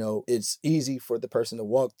that, it's easy for the person to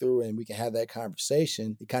walk through and we can have that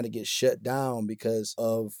conversation, it kind of gets shut down because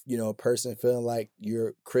of, a person feeling like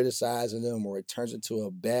you're criticizing them, or it turns into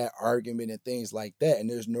a bad argument and things like that. And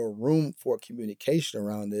there's no room for communication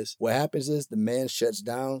around this. What happens is the man shuts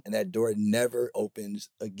down and that door never opens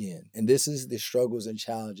again. And this is the struggles and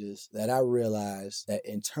challenges that I realized that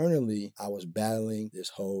internally I was battling this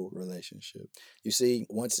whole relationship. You see,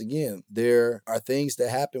 once again, there are things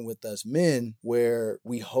that happen with us men where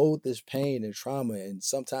we hold this pain and trauma, and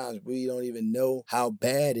sometimes we don't even know how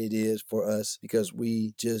bad it is for us because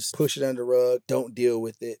we just push it under the rug, don't deal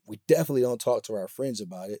with it. We definitely don't talk to our friends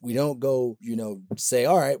about it. We don't go, say,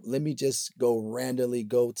 all right, let me just go randomly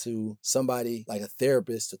go to somebody like a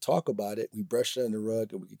therapist to talk about it. We brush it under the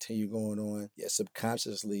rug and we continue going on. Yet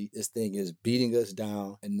subconsciously, this thing is beating us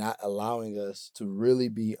down and not allowing us to really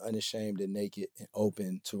be unashamed and naked and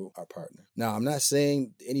open to our partner. Now, I'm not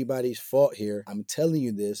saying anybody's fault here. I'm telling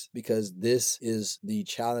you this because this is the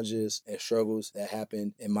challenges and struggles that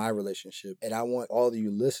happen in my relationship. And I want all of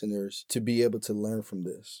you listeners to be able to learn from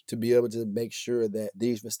this, to be able to make sure that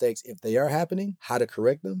these mistakes, if they are happening, how to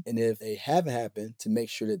correct them. And if they haven't happened, to make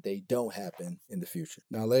sure that they don't happen in the future.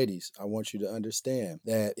 Now, ladies, I want you to understand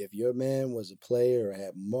that if your man was a player or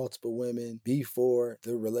had multiple women before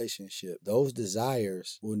the relationship, those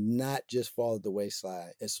desires will not just fall at the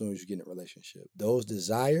wayside as soon as you get in a relationship. Those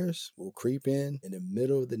desires will creep in the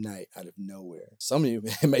middle of the night out of nowhere. Some of you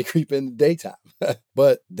may creep in the daytime,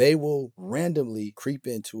 but they will randomly creep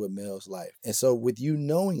into a male's life. And so with you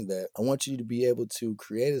knowing that, I want you to be able to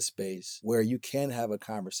create a space where you can have a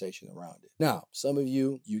conversation around it. Now, some of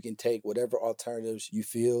you can take whatever alternatives you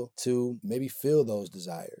feel to maybe fill those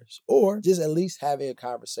desires, or just at least having a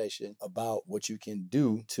conversation about what you can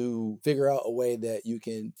do to figure out a way that you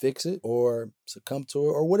can fix it or succumb to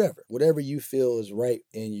it or whatever you feel is right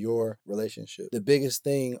in your relationship. The biggest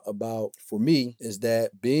thing for me is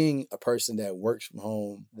that being a person that works from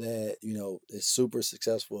home, that, is super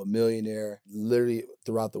successful, a millionaire, literally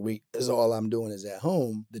throughout the week is all I'm doing is at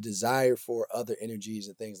home. The desire for other energies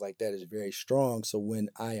and things like that is very strong. So when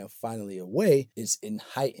I am finally away, it's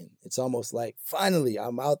heightened. It's almost like finally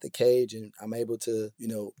I'm out the cage and I'm able to,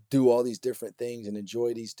 do all these different things and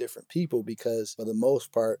enjoy these different people because for the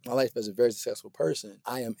most part, my life as a very successful person,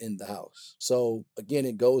 I am in the house. So again,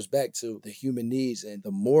 it goes back to the human needs. And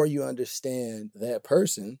the more you understand that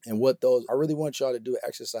person and what those, I really want y'all to do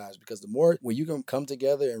exercise because the more when you can come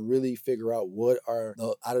together and really figure out what are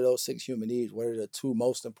out of those 6 human needs, what are the 2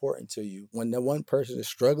 most important to you? When the one person is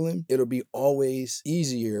struggling, it'll be always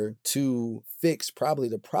easier to fix probably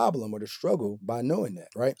the problem or the struggle by knowing that,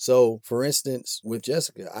 right? So for instance, with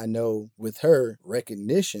Jessica, I know with her,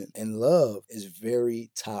 recognition and love is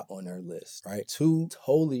very top on her list, right? 2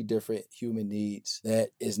 totally different human needs that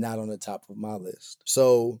is not on the top of my list.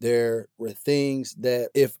 So there were things that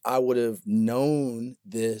if I would have known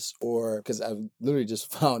this, or because I've literally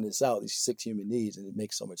just found this out, these 6 human needs, and it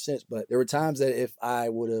makes so much sense. But there were times that if I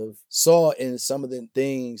would have saw in some of the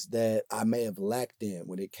things that I may have lacked in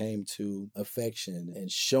when it came to affection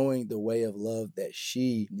and showing the way of love that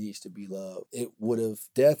she needs to be loved, it would have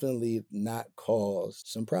definitely not caused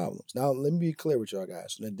some problems. Now, let me be clear with y'all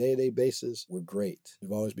guys. On a day-to-day basis, we're great.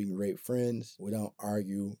 We've always been great friends. We don't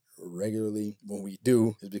argue regularly. When we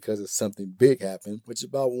do, it's because of something big happened, which is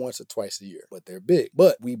about once or twice a year, but they're big.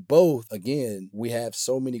 But we both, again, we have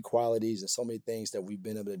so many qualities and so many things that we've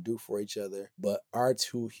been able to do for each other, but our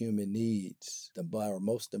 2 human needs that are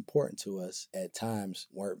most important to us at times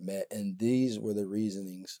weren't met. And these were the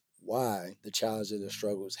reasonings why the challenges and the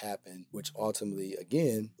struggles happened, which ultimately,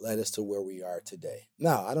 again, led us to where we are today.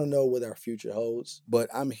 Now, I don't know what our future holds,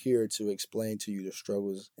 but I'm here to explain to you the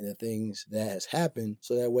struggles and the things that has happened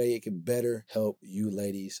so that way it can better help you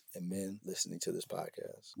ladies and men listening to this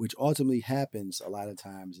podcast. Which ultimately happens a lot of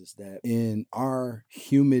times is that in our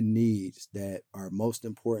human needs that are most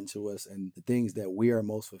important to us and the things that we are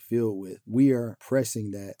most fulfilled with, we are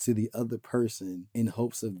pressing that to the other person in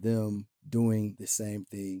hopes of them doing the same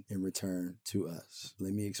thing in return to us.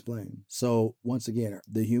 Let me explain. So once again,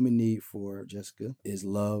 the human need for Jessica is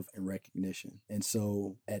love and recognition. And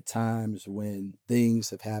so at times when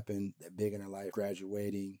things have happened that big in her life,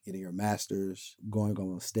 graduating, getting her master's, going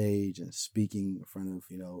on stage and speaking in front of,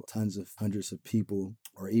 hundreds of people,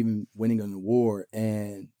 or even winning an award,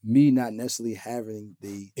 and me not necessarily having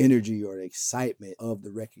the energy or the excitement of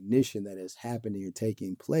the recognition that is happening or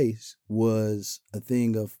taking place was a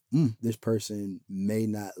thing of, this person may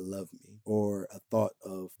not love me, or a thought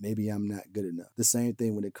of maybe I'm not good enough. The same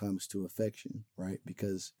thing when it comes to affection, right?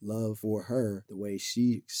 Because love for her, the way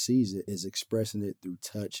she sees it, is expressing it through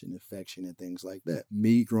touch and affection and things like that.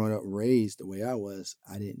 Me growing up raised the way I was,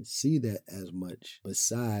 I didn't see that as much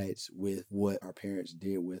besides with what our parents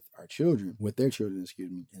did with their children,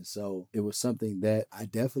 And so it was something that I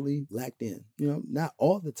definitely lacked in, not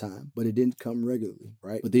all the time, but it didn't come regularly,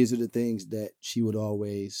 right? But these are the things that she would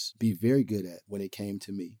always be very good at when it came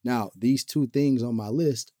to me. Now, these 2 things on my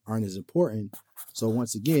list aren't as important. So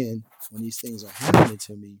once again, when these things are happening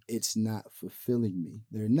to me, it's not fulfilling me.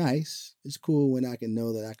 They're nice. It's cool when I can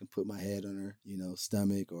know that I can put my head on her,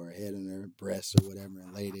 stomach or head on her breast or whatever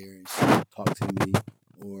and lay there and she talk to me,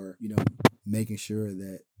 or, making sure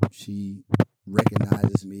that she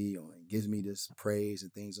recognizes me or gives me this praise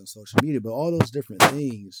and things on social media. But all those different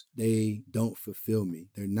things, they don't fulfill me.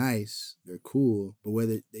 They're nice, they're cool, but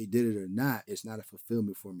whether they did it or not, it's not a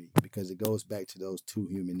fulfillment for me because it goes back to those two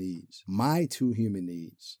human needs. My two human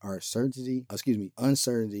needs are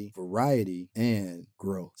uncertainty, variety, and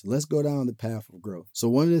growth. So let's go down the path of growth. So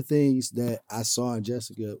one of the things that I saw in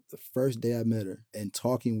Jessica the first day I met her and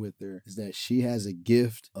talking with her is that she has a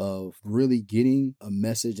gift of really getting a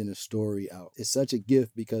message and a story out. It's such a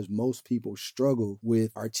gift because most people struggle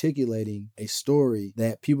with articulating a story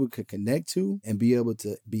that people could connect to and be able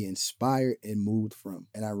to be inspired and moved from.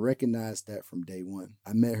 And I recognized that from day one.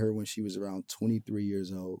 I met her when she was around 23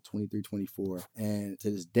 years old, 23, 24. And to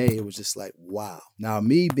this day, it was just like, wow. Now,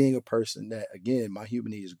 me being a person that, again, my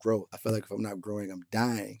human need is growth. I feel like if I'm not growing, I'm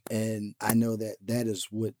dying. And I know that that is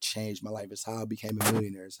what changed my life. It's how I became a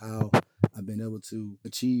millionaire. It's how I've been able to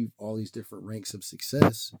achieve all these different ranks of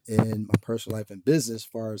success in my personal life and business as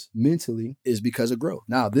far as mentally is because of growth.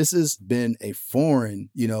 Now, this has been a foreign,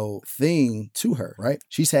 thing to her, right?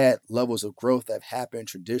 She's had levels of growth that have happened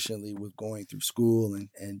traditionally with going through school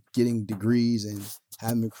and getting degrees and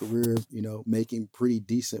having a career, making pretty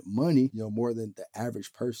decent money, more than the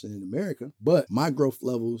average person in America. But my growth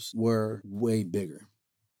levels were way bigger.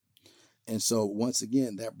 And so once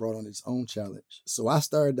again, that brought on its own challenge. So I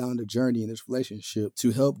started down the journey in this relationship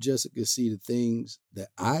to help Jessica see the things that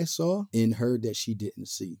I saw in her that she didn't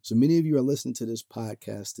see. So many of you are listening to this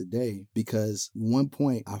podcast today because at one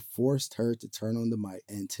point I forced her to turn on the mic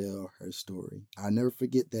and tell her story. I'll never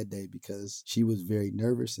forget that day because she was very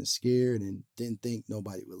nervous and scared and didn't think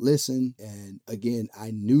nobody would listen. And again,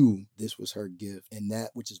 I knew this was her gift, and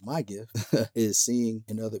that, which is my gift, is seeing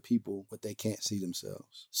in other people what they can't see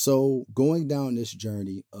themselves. So going down this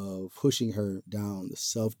journey of pushing her down the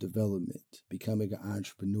self-development, becoming an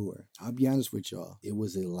entrepreneur, I'll be honest with y'all, it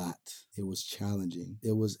was a lot. It was challenging.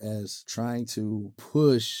 It was as trying to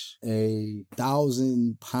push a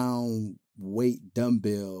 1,000-pound weight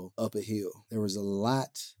dumbbell up a hill. There was a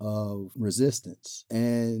lot of resistance.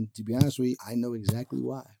 And to be honest with you, I know exactly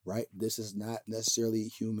why, right? This is not necessarily a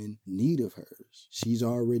human need of hers. She's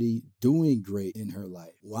already doing great in her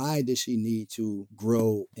life. Why does she need to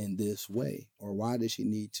grow in this way? Or why does she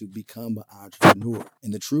need to become an entrepreneur?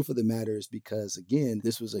 And the truth of the matter is because, again,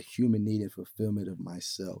 this was a human need and fulfillment of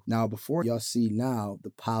myself. Now, before y'all see now the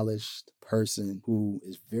polished person who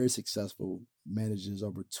is very successful, manages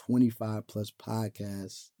over 25 plus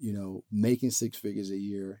podcasts, making six figures a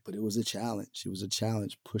year. But it was a challenge. It was a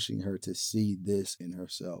challenge pushing her to see this in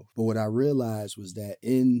herself. But what I realized was that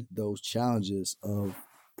in those challenges of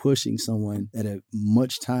pushing someone that at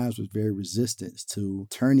much times was very resistant to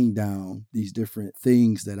turning down these different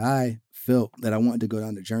things that I felt that I wanted to go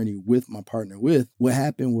down the journey with my partner with, what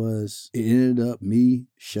happened was it ended up me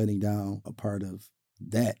shutting down a part of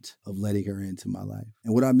letting her into my life.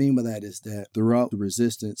 And what I mean by that is that throughout the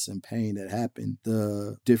resistance and pain that happened,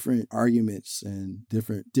 the different arguments and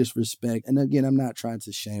different disrespect, and again, I'm not trying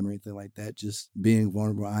to shame or anything like that, just being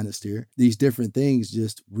vulnerable, honest here. These different things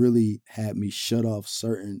just really had me shut off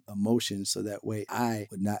certain emotions so that way I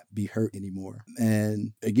would not be hurt anymore.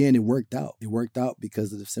 And again, it worked out. It worked out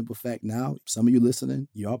because of the simple fact now, some of you listening,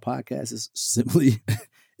 your podcast is simply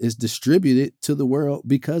is distributed to the world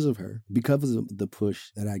because of her, because of the push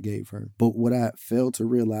that I gave her. But what I failed to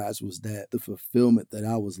realize was that the fulfillment that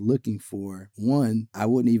I was looking for, one, I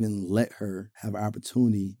wouldn't even let her have an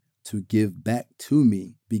opportunity to give back to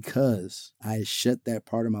me because I shut that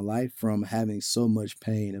part of my life from having so much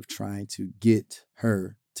pain of trying to get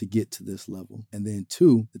her to get to this level. And then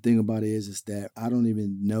two, the thing about it is that I don't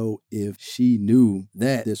even know if she knew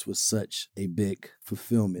that this was such a big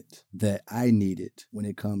fulfillment that I needed when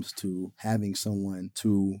it comes to having someone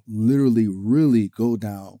to literally really go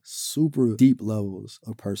down super deep levels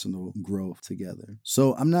of personal growth together.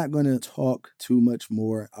 So I'm not going to talk too much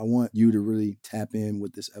more. I want you to really tap in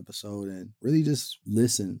with this episode and really just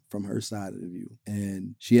listen from her side of the view.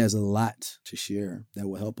 And she has a lot to share that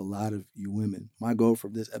will help a lot of you women. My goal for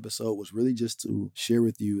this episode was really just to share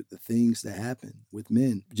with you the things that happen with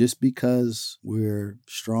men. Just because we're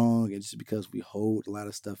strong and just because we hold a lot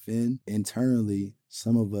of stuff in internally,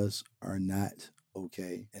 some of us are not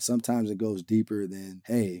okay. And sometimes it goes deeper than,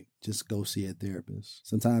 hey, just go see a therapist.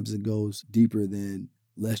 Sometimes it goes deeper than,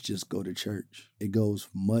 let's just go to church. It goes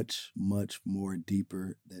much, much more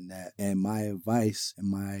deeper than that. And my advice and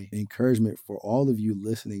my encouragement for all of you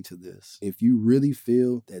listening to this, if you really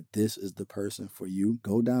feel that this is the person for you,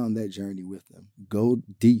 go down that journey with them. Go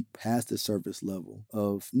deep past the surface level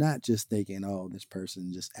of not just thinking, oh, this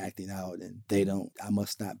person just acting out and I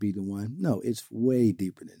must not be the one. No, it's way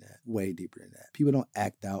deeper than that. Way deeper than that. People don't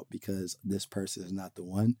act out because this person is not the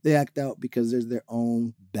one. They act out because there's their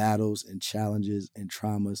own battles and challenges and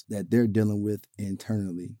traumas that they're dealing with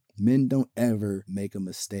internally. Men don't ever make a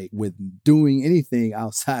mistake with doing anything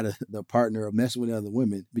outside of the partner or messing with other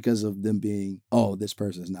women because of them being, oh, this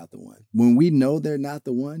person is not the one. When we know they're not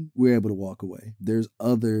the one, we're able to walk away. There's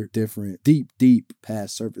other different, deep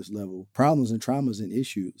past surface level problems and traumas and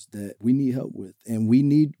issues that we need help with. And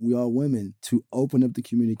we all women to open up the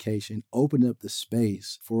communication, open up the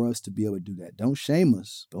space for us to be able to do that. Don't shame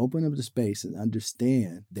us. Open up the space and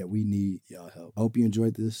understand that we need y'all help. I hope you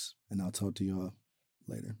enjoyed this, and I'll talk to y'all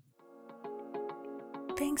later.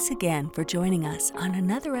 Thanks again for joining us on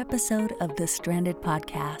another episode of the Stranded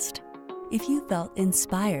Podcast. If you felt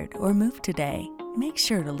inspired or moved today, make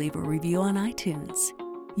sure to leave a review on iTunes.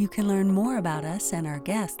 You can learn more about us and our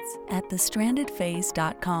guests at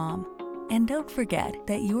thestrandedphase.com. And don't forget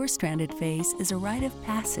that your stranded phase is a rite of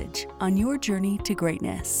passage on your journey to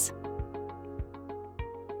greatness.